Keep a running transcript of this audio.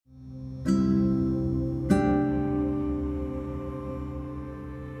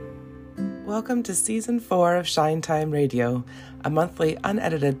Welcome to Season 4 of Shine Time Radio, a monthly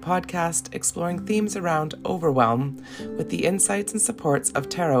unedited podcast exploring themes around overwhelm with the insights and supports of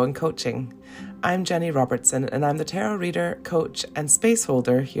tarot and coaching. I'm Jenny Robertson, and I'm the tarot reader, coach, and space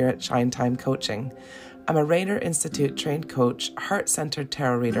holder here at Shine Time Coaching. I'm a Rainer Institute trained coach, heart-centered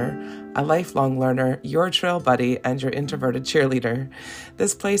tarot reader, a lifelong learner, your trail buddy, and your introverted cheerleader.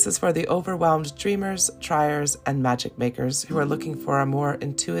 This place is for the overwhelmed dreamers, triers, and magic makers who are looking for a more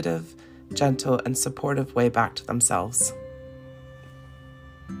intuitive, gentle, and supportive way back to themselves.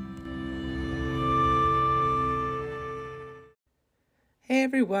 Hey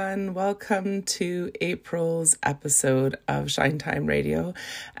everyone, welcome to April's episode of Shine Time Radio.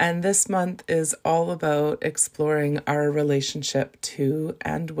 And this month is all about exploring our relationship to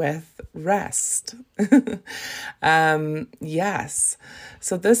and with rest. Yes.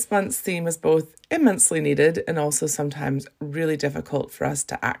 So this month's theme is both immensely needed and also sometimes really difficult for us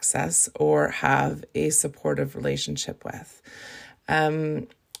to access or have a supportive relationship with.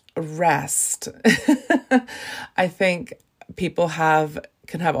 Rest. I think people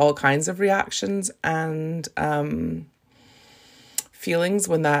can have all kinds of reactions and feelings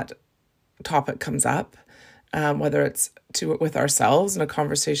when that topic comes up, whether it's with ourselves in a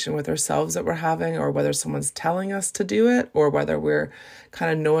conversation with ourselves that we're having, or whether someone's telling us to do it, or whether we're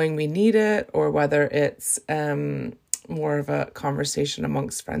kind of knowing we need it, or whether it's more of a conversation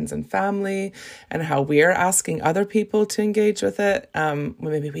amongst friends and family and how we're asking other people to engage with it when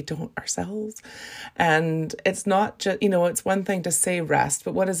maybe we don't ourselves. And it's not just, it's one thing to say rest,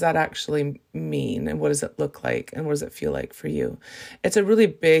 but what does that actually mean? And what does it look like? And what does it feel like for you? It's a really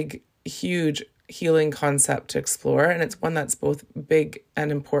big, huge healing concept to explore. And it's one that's both big and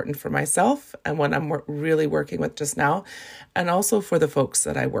important for myself and one I'm really working with just now. And also for the folks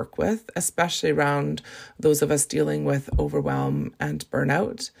that I work with, especially around those of us dealing with overwhelm and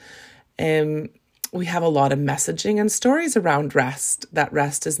burnout. We have a lot of messaging and stories around rest, that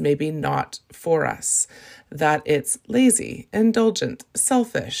rest is maybe not for us, that it's lazy, indulgent,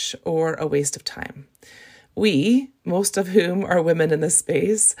 selfish, or a waste of time. We, most of whom are women in this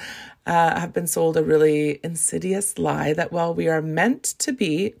space, have been sold a really insidious lie that while we are meant to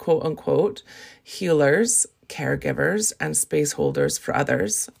be, quote unquote, healers, caregivers, and space holders for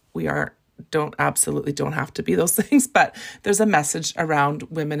others, we don't have to be those things, but there's a message around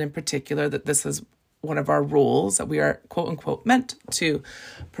women in particular that this is one of our roles that we are, quote unquote, meant to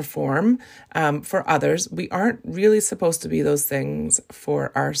perform for others. We aren't really supposed to be those things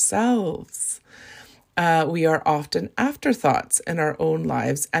for ourselves. We are often afterthoughts in our own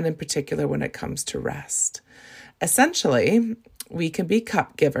lives, and in particular when it comes to rest. Essentially, we can be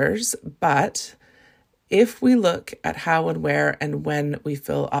cup givers, but if we look at how and where and when we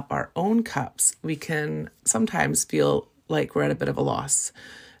fill up our own cups, we can sometimes feel like we're at a bit of a loss.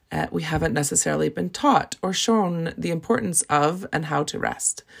 We haven't necessarily been taught or shown the importance of and how to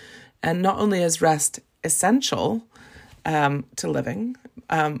rest. And not only is rest essential to living,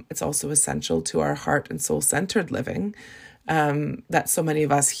 it's also essential to our heart and soul-centered living that so many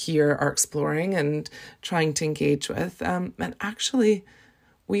of us here are exploring and trying to engage with. And actually,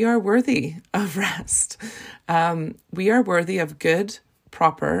 we are worthy of rest. We are worthy of good,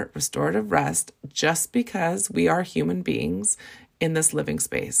 proper, restorative rest just because we are human beings in this living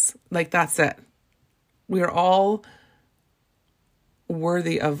space. Like, that's it. We are all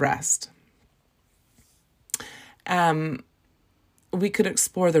worthy of rest. We could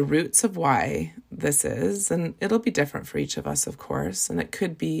explore the roots of why this is, and it'll be different for each of us, of course. And it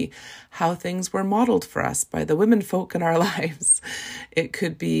could be how things were modeled for us by the women folk in our lives. It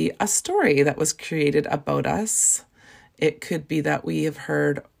could be a story that was created about us. It could be that we have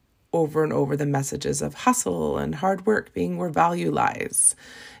heard over and over the messages of hustle and hard work being where value lies.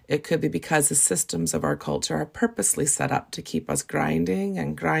 It could be because the systems of our culture are purposely set up to keep us grinding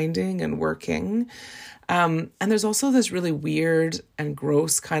and working. And there's also this really weird and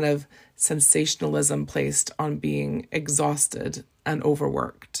gross kind of sensationalism placed on being exhausted and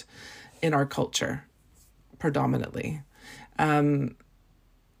overworked in our culture, predominantly. In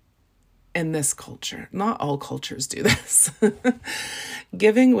this culture, not all cultures do this.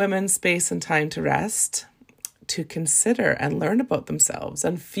 Giving women space and time to rest, to consider and learn about themselves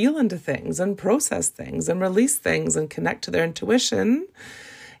and feel into things and process things and release things and connect to their intuition.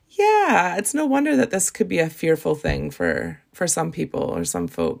 Yeah, it's no wonder that this could be a fearful thing for some people or some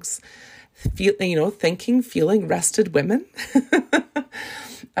folks. Feeling rested women.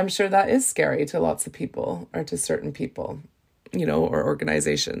 I'm sure that is scary to lots of people or to certain people, or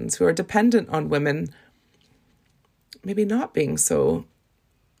organizations who are dependent on women maybe not being so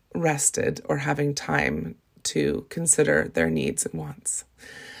rested or having time to consider their needs and wants.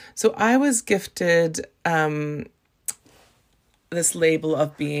 So I was gifted this label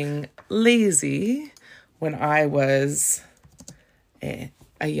of being lazy when I was a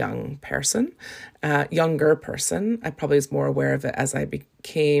young person, younger person. I probably was more aware of it as I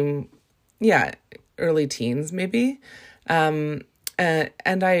became, early teens maybe. And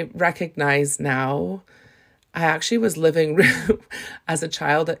I recognize now I actually was living as a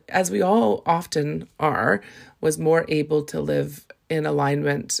child, as we all often are, was more able to live in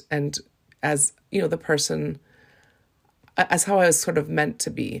alignment and as, the person, as how I was sort of meant to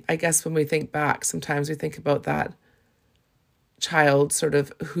be. I guess when we think back, sometimes we think about that child sort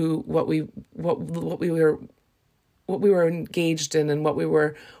of what we were engaged in and what we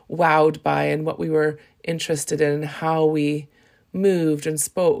were wowed by and what we were interested in and how we moved and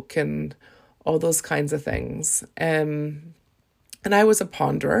spoke and all those kinds of things. And I was a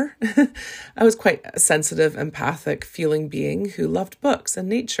ponderer. I was quite a sensitive, empathic, feeling being who loved books and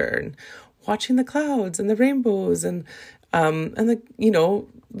nature and watching the clouds and the rainbows and the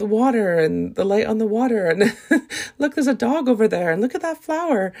water and the light on the water and look, there's a dog over there and look at that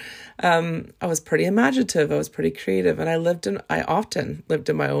flower. I was pretty imaginative. I was pretty creative, and I often lived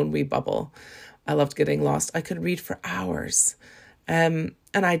in my own wee bubble. I loved getting lost. I could read for hours.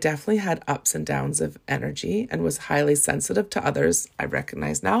 And I definitely had ups and downs of energy and was highly sensitive to others, I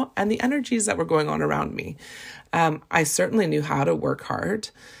recognize now, and the energies that were going on around me. I certainly knew how to work hard.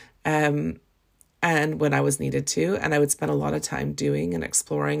 And when I was needed to, and I would spend a lot of time doing and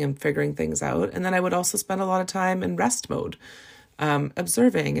exploring and figuring things out. And then I would also spend a lot of time in rest mode,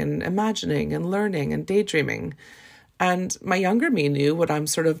 observing and imagining and learning and daydreaming. And my younger me knew what I'm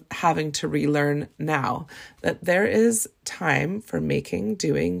sort of having to relearn now, that there is time for making,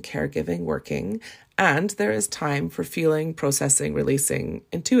 doing, caregiving, working, and there is time for feeling, processing, releasing,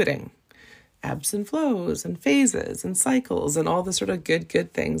 intuiting. Ebbs and flows and phases and cycles and all the sort of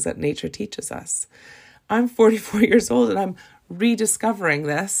good things that nature teaches us. I'm 44 years old and I'm rediscovering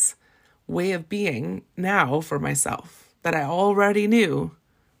this way of being now for myself that I already knew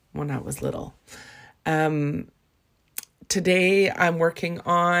when I was little. Today I'm working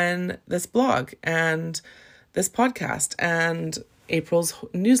on this blog and this podcast and April's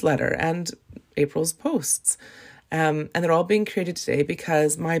newsletter and April's posts. And they're all being created today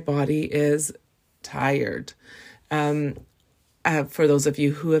because my body is tired. For those of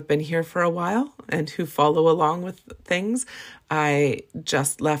you who have been here for a while and who follow along with things, I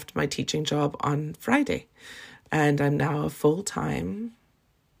just left my teaching job on Friday. And I'm now a full-time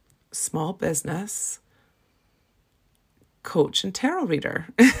small business coach and tarot reader.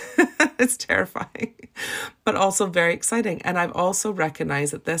 It's terrifying, but also very exciting. And I've also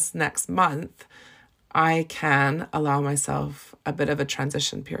recognized that this next month, I can allow myself a bit of a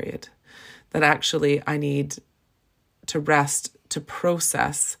transition period, that actually I need to rest, to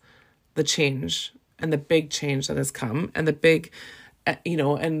process the change and the big change that has come and the big, and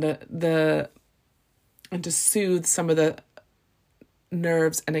and to soothe some of the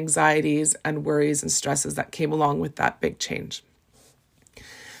nerves and anxieties and worries and stresses that came along with that big change.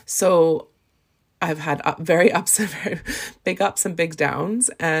 So I've had very big ups and big downs,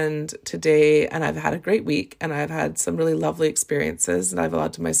 and I've had a great week, and I've had some really lovely experiences that I've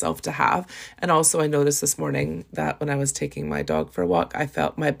allowed to myself to have. And also I noticed this morning that when I was taking my dog for a walk, I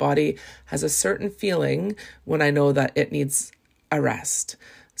felt my body has a certain feeling when I know that it needs a rest.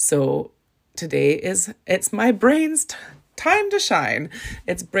 So today it's my brain's time to shine.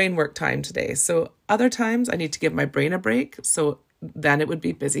 It's brain work time today. So other times I need to give my brain a break. So then it would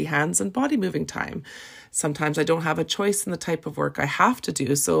be busy hands and body moving time. Sometimes I don't have a choice in the type of work I have to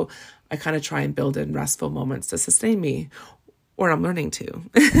do. So I kind of try and build in restful moments to sustain me, or I'm learning to.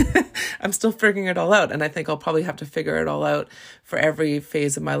 I'm still figuring it all out. And I think I'll probably have to figure it all out for every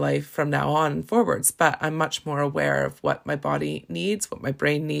phase of my life from now on forwards. But I'm much more aware of what my body needs, what my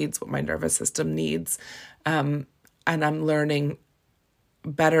brain needs, what my nervous system needs. And I'm learning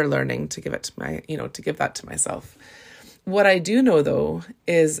to give it to give that to myself. What I do know, though,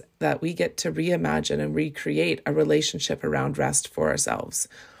 is that we get to reimagine and recreate a relationship around rest for ourselves,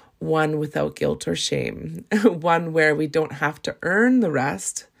 one without guilt or shame, one where we don't have to earn the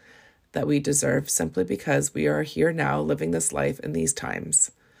rest that we deserve simply because we are here now living this life in these times.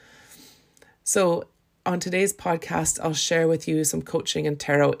 So on today's podcast, I'll share with you some coaching and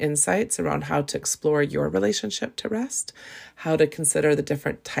tarot insights around how to explore your relationship to rest, how to consider the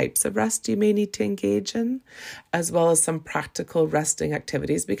different types of rest you may need to engage in, as well as some practical resting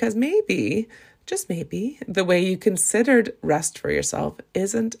activities, because maybe, just maybe, the way you considered rest for yourself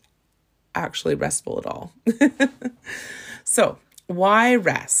isn't actually restful at all. So, why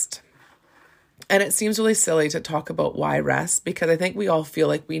rest? And it seems really silly to talk about why rest, because I think we all feel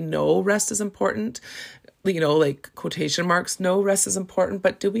like we know rest is important, like quotation marks, know rest is important,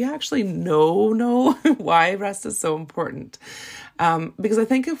 but do we actually know why rest is so important? Because I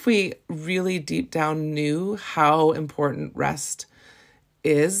think if we really deep down knew how important rest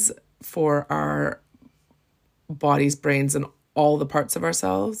is for our bodies, brains, and all the parts of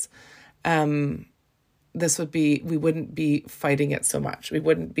ourselves, we wouldn't be fighting it so much. We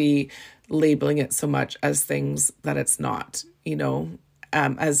wouldn't be labeling it so much as things that it's not,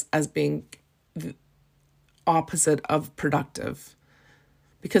 as being the opposite of productive.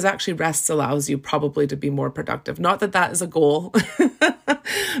 Because actually rest allows you probably to be more productive. Not that that is a goal,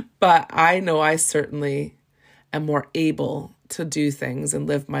 but I know I certainly am more able to do things and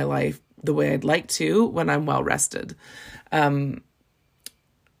live my life the way I'd like to when I'm well rested. But,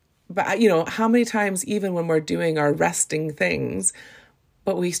 how many times, even when we're doing our resting things,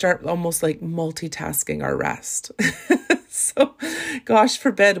 but we start almost like multitasking our rest. So, gosh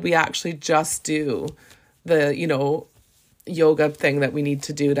forbid we actually just do the, yoga thing that we need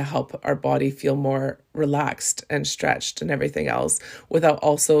to do to help our body feel more relaxed and stretched and everything else, without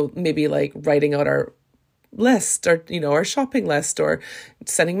also maybe like writing out our list or, our shopping list, or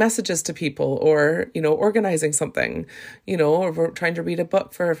sending messages to people, or, organizing something, or we're trying to read a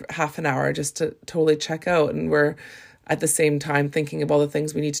book for half an hour just to totally check out. And we're at the same time thinking of all the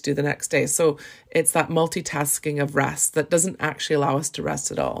things we need to do the next day. So it's that multitasking of rest that doesn't actually allow us to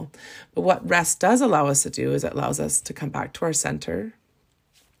rest at all. But what rest does allow us to do is it allows us to come back to our center.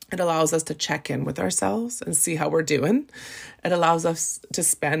 It allows us to check in with ourselves and see how we're doing. It allows us to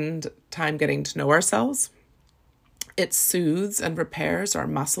spend time getting to know ourselves. It soothes and repairs our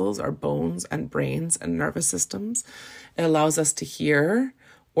muscles, our bones and brains and nervous systems. It allows us to hear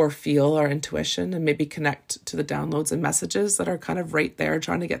or feel our intuition and maybe connect to the downloads and messages that are kind of right there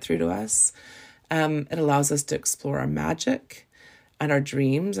trying to get through to us. It allows us to explore our magic and our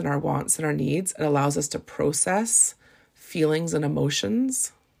dreams and our wants and our needs. It allows us to process feelings and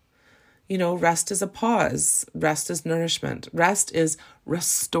emotions. Rest is a pause. Rest is nourishment. Rest is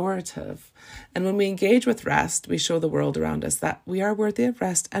restorative. And when we engage with rest, we show the world around us that we are worthy of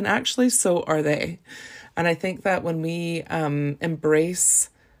rest, and actually so are they. And I think that when we embrace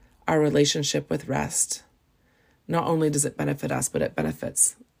our relationship with rest, not only does it benefit us, but it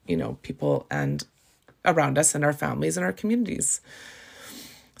benefits, people and around us and our families and our communities.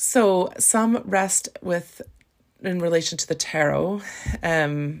 So some rest in relation to the tarot,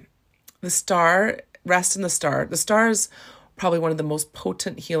 the star, rest in the star. The star is probably one of the most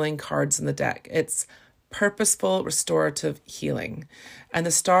potent healing cards in the deck. It's purposeful, restorative healing. And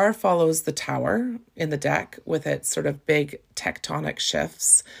the star follows the tower in the deck with its sort of big tectonic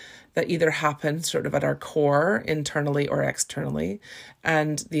shifts that either happen sort of at our core, internally or externally,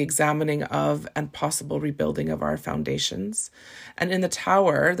 and the examining of and possible rebuilding of our foundations. And in the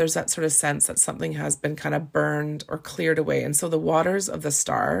tower, there's that sort of sense that something has been kind of burned or cleared away. And so the waters of the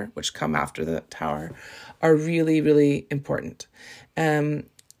star, which come after the tower, are really, really important.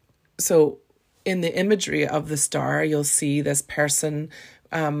 So in the imagery of the star, you'll see this person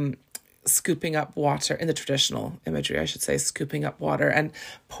scooping up water, in the traditional imagery, I should say, scooping up water and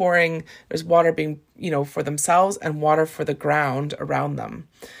pouring. There's water being, for themselves and water for the ground around them.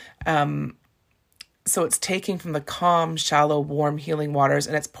 So it's taking from the calm, shallow, warm, healing waters,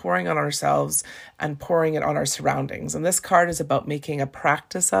 and it's pouring on ourselves and pouring it on our surroundings. And this card is about making a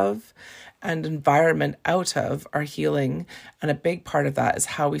practice of and environment out of our healing. And a big part of that is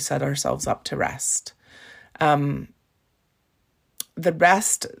how we set ourselves up to rest. The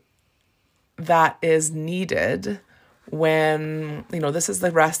rest that is needed when, this is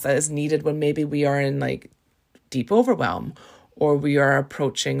the rest that is needed when maybe we are in like deep overwhelm, or we are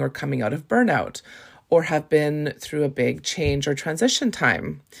approaching or coming out of burnout, or have been through a big change or transition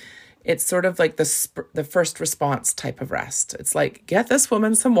time. It's sort of like the first response type of rest. It's like, get this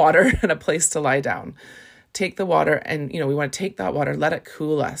woman some water and a place to lie down. Take the water and, we want to take that water, let it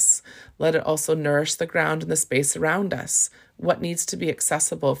cool us. Let it also nourish the ground and the space around us. What needs to be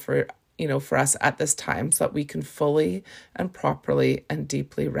accessible for us at this time, so that we can fully and properly and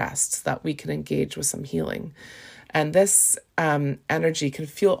deeply rest, so that we can engage with some healing. And this energy can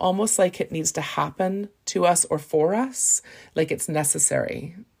feel almost like it needs to happen to us or for us, like it's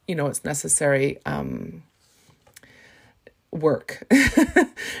necessary. It's necessary work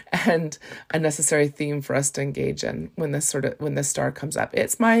and a necessary theme for us to engage in when this star comes up.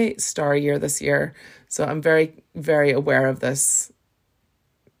 It's my star year this year, so I'm very, very aware of this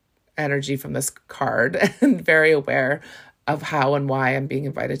energy from this card and very aware of how and why I'm being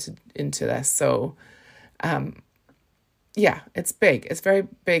invited into this. So yeah, it's big. It's very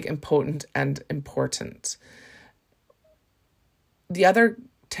big and potent and important. The other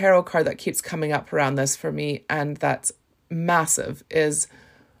tarot card that keeps coming up around this for me, and that's massive, is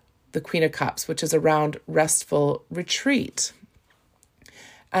the Queen of Cups, which is around restful retreat.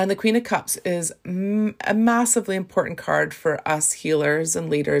 And the Queen of Cups is a massively important card for us healers and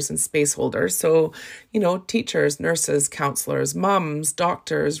leaders and space holders. So, teachers, nurses, counselors, mums,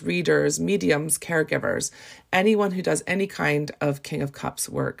 doctors, readers, mediums, caregivers, anyone who does any kind of King of Cups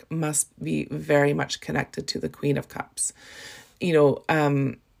work must be very much connected to the Queen of Cups. It's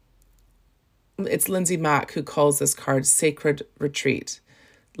Lindsay Mack who calls this card sacred retreat.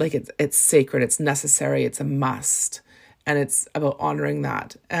 Like it's sacred, it's necessary, it's a must. And it's about honoring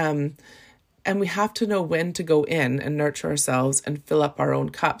that. And we have to know when to go in and nurture ourselves and fill up our own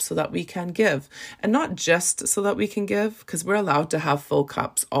cup so that we can give. And not just so that we can give, because we're allowed to have full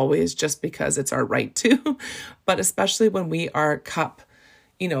cups always just because it's our right to. But especially when we are cup,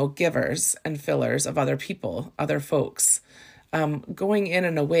 givers and fillers of other people, other folks. Going in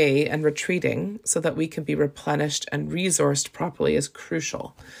and away and retreating so that we can be replenished and resourced properly is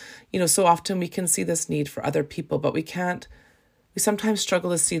crucial. So often we can see this need for other people, but we sometimes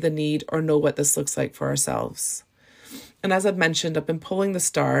struggle to see the need or know what this looks like for ourselves. And as I've mentioned, I've been pulling the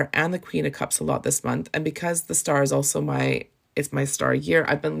Star and the Queen of Cups a lot this month. And because the Star is also it's my star year,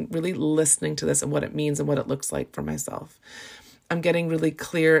 I've been really listening to this and what it means and what it looks like for myself. I'm getting really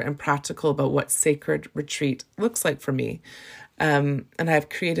clear and practical about what sacred retreat looks like for me. And I've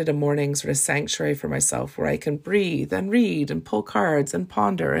created a morning sort of sanctuary for myself where I can breathe and read and pull cards and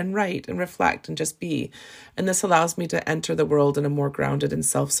ponder and write and reflect and just be. And this allows me to enter the world in a more grounded and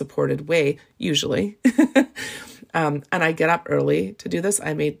self-supported way, usually. And I get up early to do this.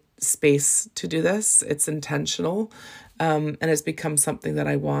 I made space to do this. It's intentional. And it's become something that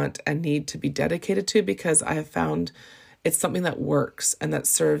I want and need to be dedicated to because I have found it's something that works and that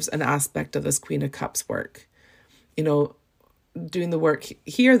serves an aspect of this Queen of Cups work. Doing the work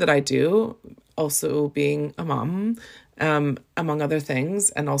here that I do, also being a mom, among other things,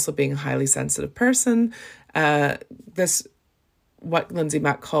 and also being a highly sensitive person. What Lindsay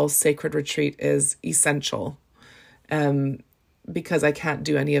Mack calls sacred retreat is essential, because I can't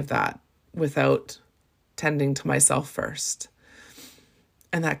do any of that without tending to myself first.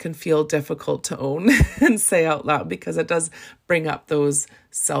 And that can feel difficult to own and say out loud because it does bring up those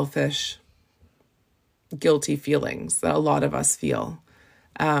selfish, guilty feelings that a lot of us feel.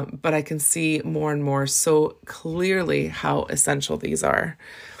 But I can see more and more so clearly how essential these are,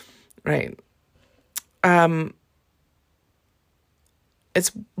 right?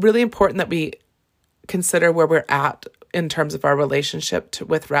 It's really important that we consider where we're at in terms of our relationship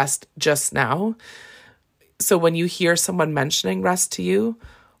with rest just now. So when you hear someone mentioning rest to you,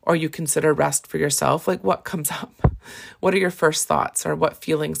 or you consider rest for yourself, like what comes up? What are your first thoughts or what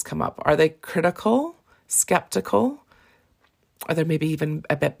feelings come up? Are they critical? Skeptical? Are they maybe even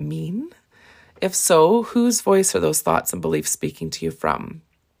a bit mean? If so, whose voice are those thoughts and beliefs speaking to you from?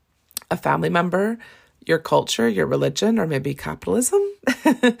 A family member, your culture, your religion, or maybe capitalism?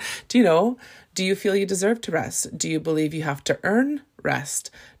 Do you feel you deserve to rest? Do you believe you have to earn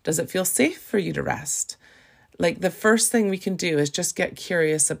rest? Does it feel safe for you to rest? Like the first thing we can do is just get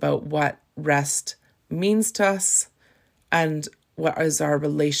curious about what rest means to us and what is our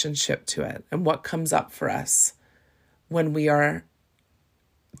relationship to it and what comes up for us when we are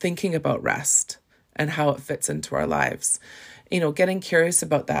thinking about rest and how it fits into our lives. Getting curious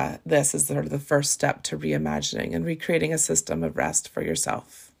about this is sort of the first step to reimagining and recreating a system of rest for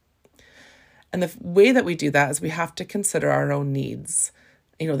yourself. And the way that we do that is we have to consider our own needs.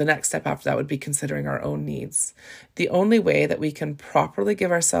 The next step after that would be considering our own needs. The only way that we can properly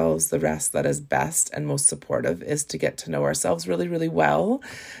give ourselves the rest that is best and most supportive is to get to know ourselves really, really well.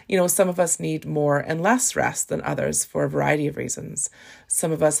 Some of us need more and less rest than others for a variety of reasons.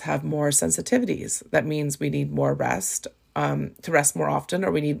 Some of us have more sensitivities. That means we need more rest, to rest more often,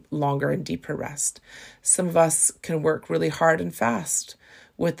 or we need longer and deeper rest. Some of us can work really hard and fast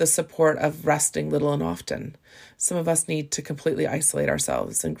with the support of resting little and often. Some of us need to completely isolate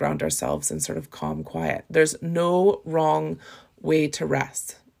ourselves and ground ourselves in sort of calm quiet. There's no wrong way to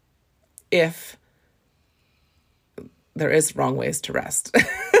rest. If there is wrong ways to rest.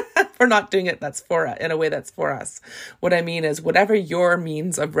 We're not doing it in a way that's for us. What I mean is whatever your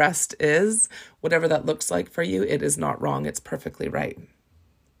means of rest is, whatever that looks like for you, it is not wrong. It's perfectly right.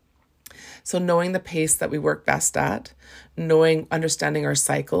 So knowing the pace that we work best at, understanding our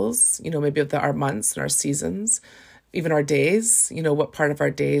cycles, maybe our months and our seasons, even our days, what part of our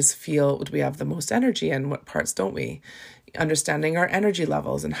days do we have the most energy in, what parts don't we? Understanding our energy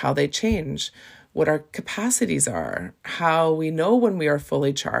levels and how they change. what our capacities are, how we know when we are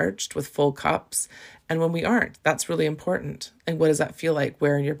fully charged with full cups and when we aren't. That's really important. And what does that feel like?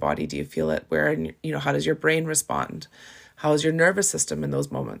 Where in your body do you feel it? Where in, how does your brain respond? How is your nervous system in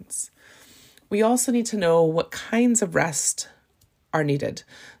those moments? We also need to know what kinds of rest are needed.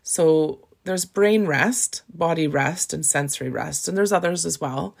 So there's brain rest, body rest, and sensory rest. And there's others as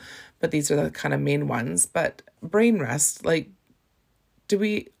well, but these are the kind of main ones. But brain rest, like, do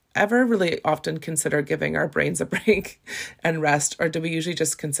we ever really often consider giving our brains a break and rest, or do we usually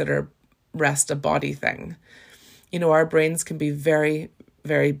just consider rest a body thing? Our brains can be very,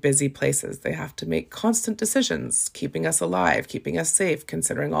 very busy places. They have to make constant decisions, keeping us alive, keeping us safe,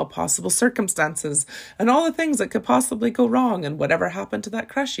 considering all possible circumstances and all the things that could possibly go wrong, and whatever happened to that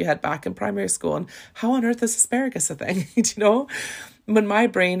crush you had back in primary school, and how on earth is asparagus a thing? When my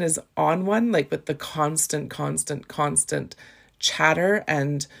brain is on one, like with the constant chatter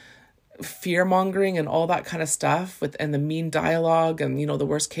and fear mongering and all that kind of stuff and the mean dialogue and, the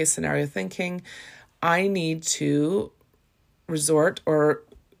worst case scenario thinking, I need to resort or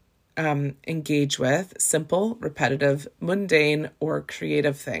engage with simple, repetitive, mundane, or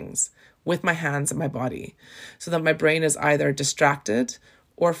creative things with my hands and my body, so that my brain is either distracted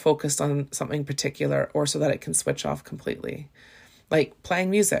or focused on something particular, or so that it can switch off completely. Like playing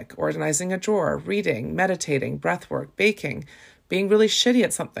music, organizing a drawer, reading, meditating, breath work, baking, being really shitty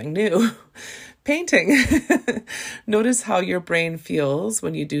at something new, painting. Notice how your brain feels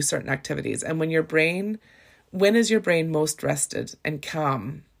when you do certain activities. And when is your brain most rested and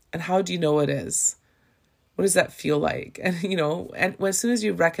calm? And how do you know it is? What does that feel like? And, and as soon as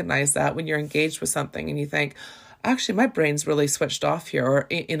you recognize that, when you're engaged with something and you think, actually, my brain's really switched off here, or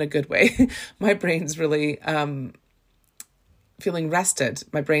in a good way, my brain's really feeling rested,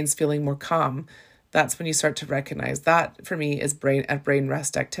 my brain's feeling more calm, that's when you start to recognize that, for me, is a brain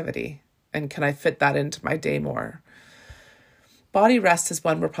rest activity. And can I fit that into my day more? Body rest is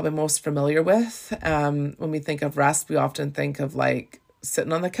one we're probably most familiar with. When we think of rest, we often think of like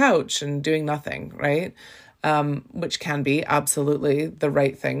sitting on the couch and doing nothing, right? Which can be absolutely the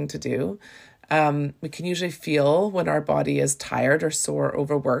right thing to do. We can usually feel when our body is tired or sore,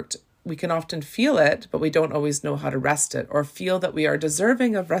 overworked. We can often feel it, but we don't always know how to rest it, or feel that we are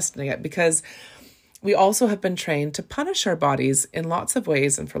deserving of resting it, because we also have been trained to punish our bodies in lots of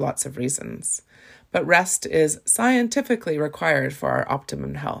ways and for lots of reasons. But rest is scientifically required for our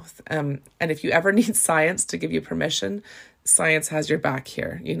optimum health. And if you ever need science to give you permission, science has your back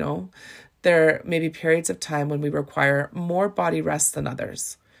here, There may be periods of time when we require more body rest than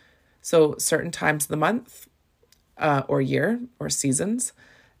others. So certain times of the month or year or seasons,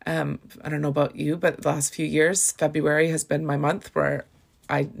 I don't know about you, but the last few years, February has been my month where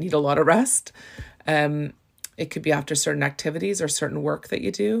I need a lot of rest. It could be after certain activities or certain work that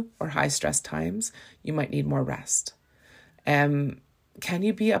you do, or high stress times, you might need more rest. Can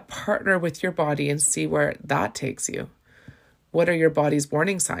you be a partner with your body and see where that takes you? What are your body's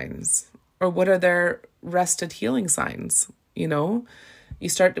warning signs? Or what are their rested healing signs? You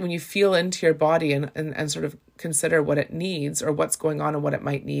start, when you feel into your body and sort of consider what it needs or what's going on and what it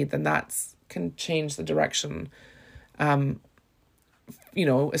might need, then that's can change the direction,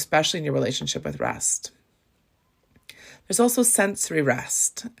 especially in your relationship with rest. There's also sensory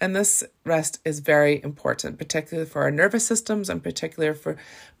rest, and this rest is very important, particularly for our nervous systems and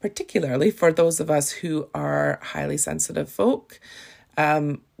particularly for those of us who are highly sensitive folk.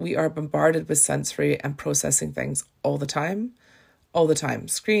 We are bombarded with sensory and processing things all the time.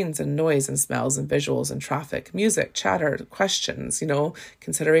 Screens and noise and smells and visuals and traffic, music, chatter, questions,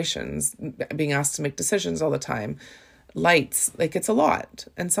 considerations, being asked to make decisions all the time, lights, like it's a lot.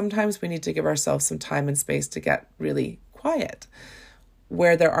 And sometimes we need to give ourselves some time and space to get really quiet,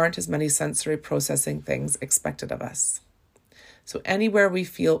 where there aren't as many sensory processing things expected of us. So anywhere we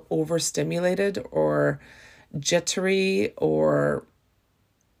feel overstimulated or jittery or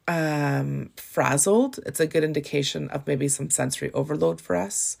frazzled, it's a good indication of maybe some sensory overload for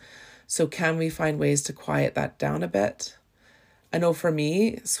us. So can we find ways to quiet that down a bit? I know for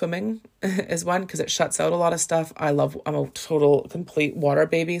me, swimming is one, because it shuts out a lot of stuff. I'm a total, complete water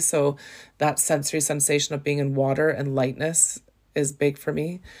baby. So that sensory sensation of being in water and lightness is big for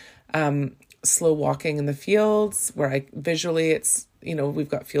me. Slow walking in the fields, where it's, we've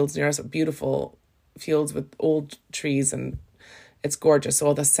got fields near us, beautiful fields with old trees, and it's gorgeous. So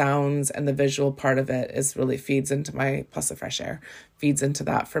all the sounds and the visual part of it feeds into plus the fresh air, feeds into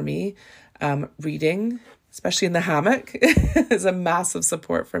that for me. Reading, especially in the hammock, is a massive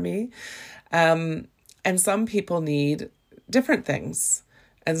support for me. And some people need different things.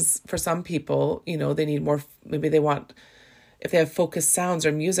 And for some people, they need more, maybe they want if they have focused sounds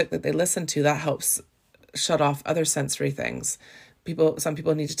or music that they listen to, that helps shut off other sensory things. Some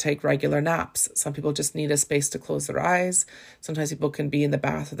people need to take regular naps. Some people just need a space to close their eyes. Sometimes people can be in the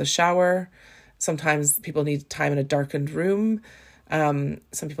bath or the shower. Sometimes people need time in a darkened room.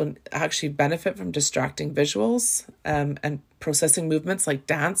 Some people actually benefit from distracting visuals and processing movements like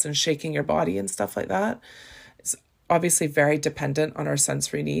dance and shaking your body and stuff like that. It's obviously very dependent on our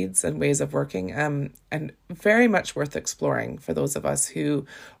sensory needs and ways of working, and very much worth exploring for those of us who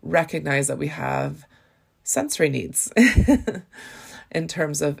recognize that we have sensory needs in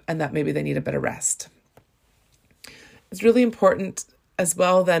terms of, and that maybe they need a bit of rest. It's really important as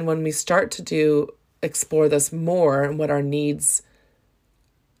well then when we start to explore this more and what our needs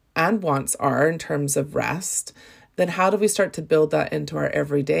and wants are in terms of rest, then how do we start to build that into our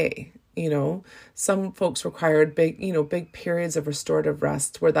everyday? Some folks require big periods of restorative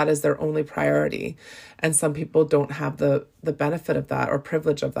rest where that is their only priority. And some people don't have the benefit of that, or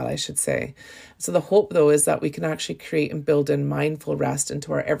privilege of that, I should say. So the hope, though, is that we can actually create and build in mindful rest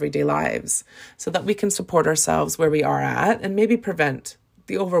into our everyday lives so that we can support ourselves where we are at and maybe prevent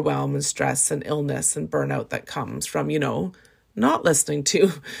the overwhelm and stress and illness and burnout that comes from, not listening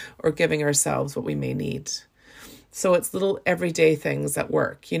to or giving ourselves what we may need. So it's little everyday things that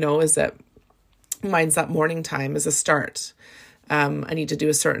work, is that mine's that morning time is a start. I need to do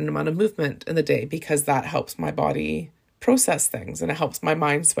a certain amount of movement in the day because that helps my body process things and it helps my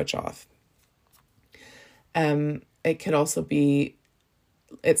mind switch off. It can also be,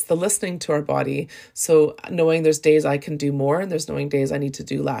 it's the listening to our body. So knowing there's days I can do more and there's knowing days I need to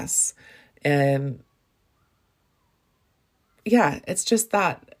do less. It's just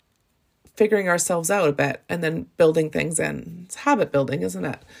that. Figuring ourselves out a bit and then building things in. It's habit building, isn't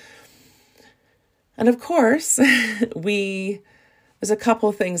it? And of course, there's a couple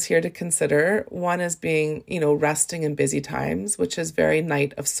of things here to consider. One is being, resting in busy times, which is very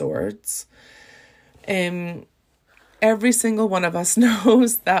Knight of Swords. Every single one of us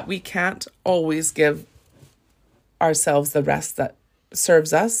knows that we can't always give ourselves the rest that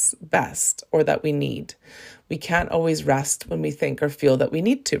serves us best or that we need. We can't always rest when we think or feel that we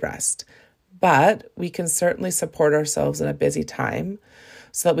need to rest. But we can certainly support ourselves in a busy time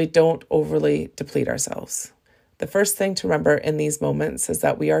so that we don't overly deplete ourselves. The first thing to remember in these moments is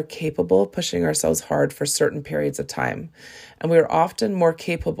that we are capable of pushing ourselves hard for certain periods of time. And we are often more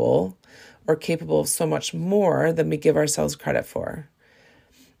capable of so much more than we give ourselves credit for.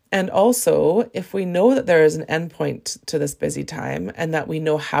 And also, if we know that there is an endpoint to this busy time and that we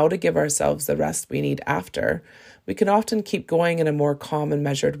know how to give ourselves the rest we need after, we can often keep going in a more calm and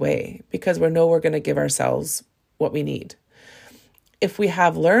measured way because we know we're going to give ourselves what we need. If we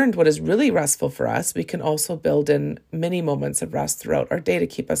have learned what is really restful for us, we can also build in mini moments of rest throughout our day to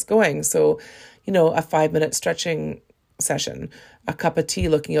keep us going. So, a 5-minute stretching session, a cup of tea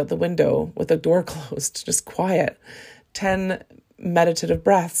looking out the window with the door closed, just quiet, 10 meditative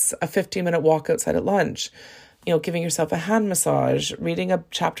breaths, a 15-minute walk outside at lunch, giving yourself a hand massage, reading a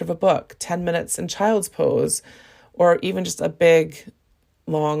chapter of a book, 10 minutes in child's pose, or even just a big,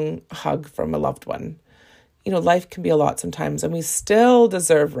 long hug from a loved one. Life can be a lot sometimes, and we still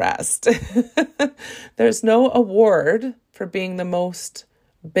deserve rest. There's no award for being the most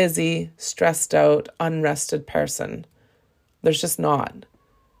busy, stressed out, unrested person. There's just not.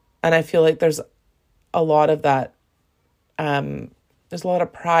 And I feel like there's a lot of that. There's a lot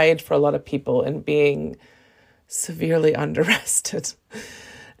of pride for a lot of people in being severely underrested.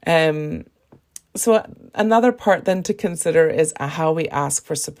 So another part then to consider is how we ask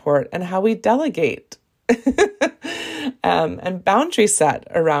for support and how we delegate and boundary set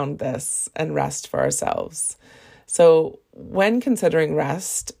around this and rest for ourselves. So when considering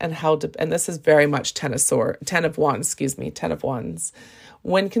rest and and this is very much Ten of Wands.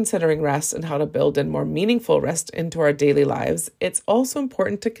 When considering rest and how to build in more meaningful rest into our daily lives, it's also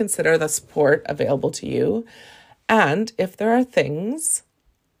important to consider the support available to you. And if there are things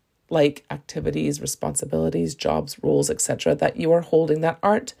like activities, responsibilities, jobs, roles, etc., that you are holding that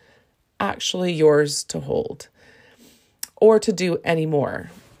aren't actually yours to hold or to do anymore.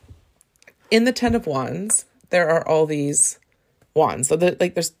 In the 10 of Wands, there are all these wands. So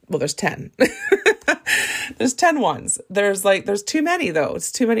there's 10. There's 10 wands. There's too many though.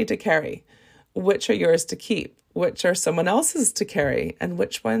 It's too many to carry. Which are yours to keep? Which are someone else's to carry? And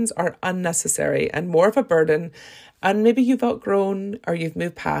which ones are unnecessary and more of a burden? And maybe you've outgrown or you've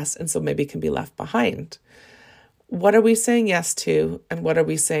moved past and so maybe can be left behind. What are we saying yes to and what are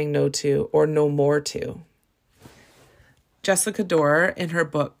we saying no to or no more to? Jessica Dorr, in her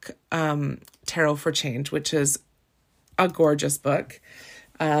book, Tarot for Change, which is a gorgeous book,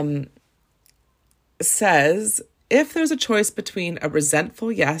 says, if there's a choice between a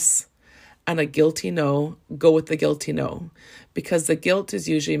resentful yes and a guilty no, go with the guilty no, because the guilt is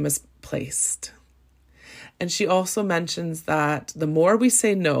usually misplaced. And she also mentions that the more we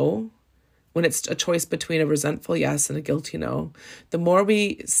say no, when it's a choice between a resentful yes and a guilty no, the more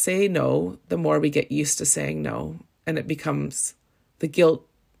we say no, the more we get used to saying no. And it becomes, the guilt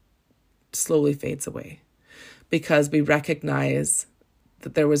slowly fades away because we recognize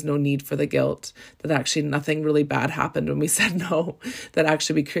that there was no need for the guilt, that actually nothing really bad happened when we said no, that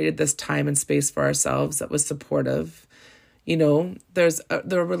actually we created this time and space for ourselves that was supportive. You know, there's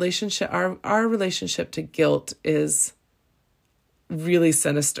the relationship, our relationship to guilt is really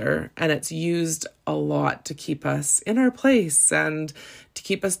sinister, and it's used a lot to keep us in our place and to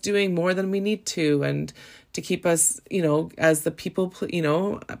keep us doing more than we need to, and to keep us, you know, as the people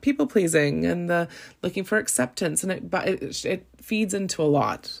pleasing and the looking for acceptance. And it feeds into a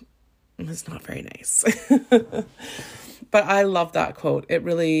lot. And it's not very nice. But I love that quote. It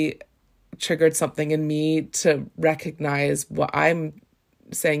really triggered something in me to recognize what I'm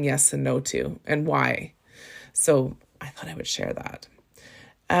saying yes and no to and why. So I thought I would share that.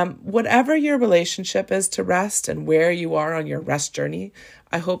 Whatever your relationship is to rest and where you are on your rest journey,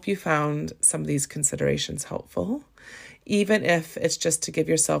 I hope you found some of these considerations helpful, even if it's just to give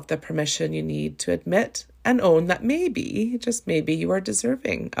yourself the permission you need to admit and own that maybe, just maybe, you are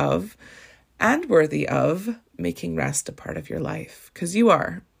deserving of and worthy of making rest a part of your life, because you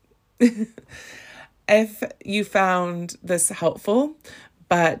are. If you found this helpful,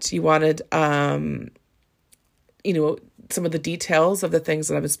 but you wanted, some of the details of the things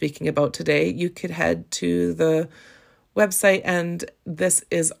that I was speaking about today, you could head to the website, and this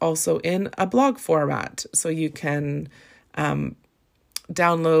is also in a blog format. So you can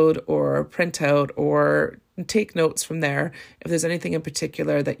download or print out or take notes from there if there's anything in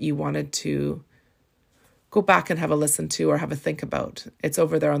particular that you wanted to go back and have a listen to or have a think about. It's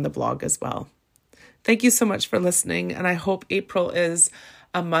over there on the blog as well. Thank you so much for listening, and I hope April is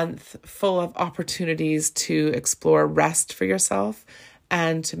a month full of opportunities to explore rest for yourself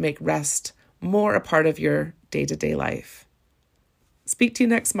and to make rest more a part of your day-to-day life. Speak to you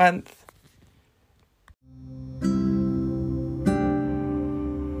next month.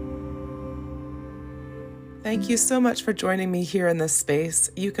 Thank you so much for joining me here in this space.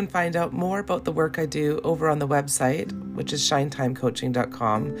 You can find out more about the work I do over on the website, which is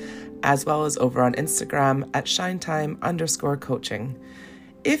shinetimecoaching.com, as well as over on Instagram at shinetime_coaching.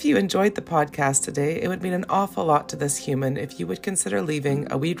 If you enjoyed the podcast today, it would mean an awful lot to this human if you would consider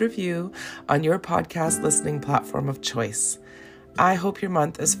leaving a wee review on your podcast listening platform of choice. I hope your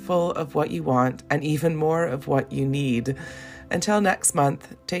month is full of what you want and even more of what you need. Until next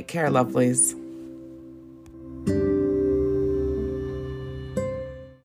month, take care, lovelies.